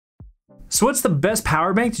So what's the best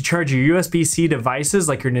power bank to charge your USB-C devices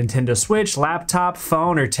like your Nintendo Switch, laptop,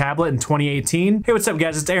 phone, or tablet in 2018? Hey, what's up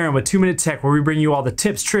guys? It's Aaron with 2 Minute Tech, where we bring you all the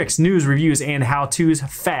tips, tricks, news, reviews, and how-tos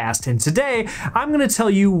fast. And today, I'm gonna tell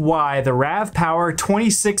you why the RAVPower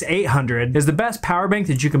 26800 is the best power bank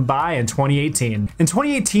that you can buy in 2018. In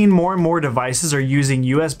 2018, more and more devices are using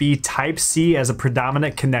USB Type-C as a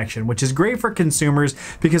predominant connection, which is great for consumers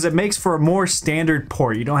because it makes for a more standard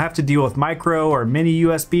port. You don't have to deal with micro or mini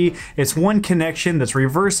USB. It's one connection that's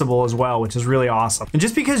reversible as well, which is really awesome. And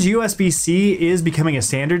just because USB-C is becoming a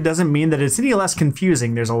standard doesn't mean that it's any less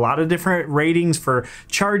confusing. There's a lot of different ratings for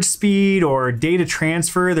charge speed or data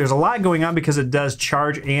transfer. There's a lot going on because it does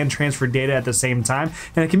charge and transfer data at the same time,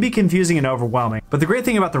 and it can be confusing and overwhelming. But the great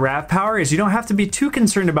thing about the RAVPower is you don't have to be too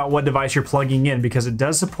concerned about what device you're plugging in because it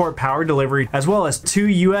does support power delivery as well as 2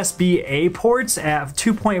 USB-A ports at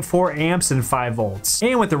 2.4 amps and 5 volts.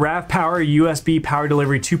 And with the RAVPower USB Power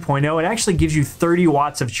Delivery 2.0, it actually gives you 30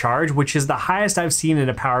 watts of charge, which is the highest I've seen in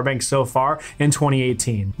a power bank so far in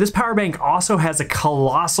 2018. This power bank also has a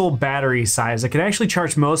colossal battery size. It can actually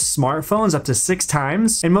charge most smartphones up to 6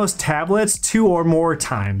 times and most tablets 2 or more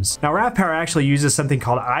times. Now RAVPower actually uses something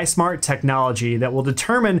called iSmart technology that will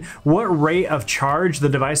determine what rate of charge the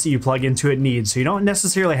device that you plug into it needs. So you don't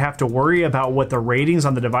necessarily have to worry about what the ratings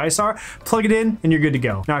on the device are. Plug it in and you're good to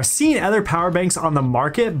go. Now I've seen other power banks on the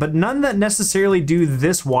market, but none that necessarily do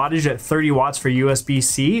this wattage at 30 watts for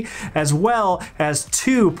USB-C, as well as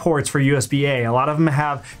 2 ports for USB-A. A lot of them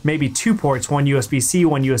have maybe 2 ports, one USB-C,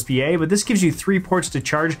 one USB-A, but this gives you 3 ports to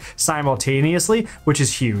charge simultaneously, which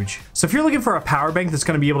is huge. So if you're looking for a power bank that's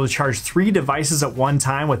going to be able to charge 3 devices at one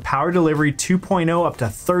time with Power Delivery 2.0 up to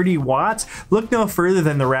 30 watts, look no further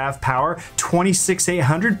than the RAVPower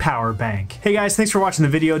 26800 power bank. Hey guys, thanks for watching the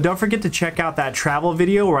video. Don't forget to check out that travel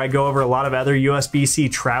video where I go over a lot of other USB-C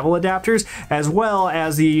travel adapters, as well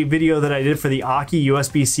as the video that I did for the Aki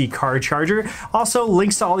USB-C car charger. Also,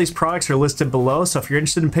 links to all these products are listed below, so if you're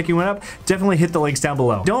interested in picking one up, definitely hit the links down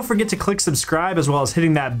below. Don't forget to click subscribe as well as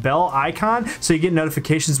hitting that bell icon so you get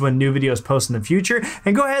notifications when new videos post in the future.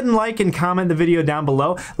 And go ahead and like and comment the video down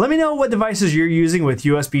below. Let me know what devices you're using with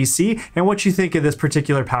USB-C and what you think of this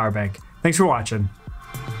particular power bank. Thanks for watching.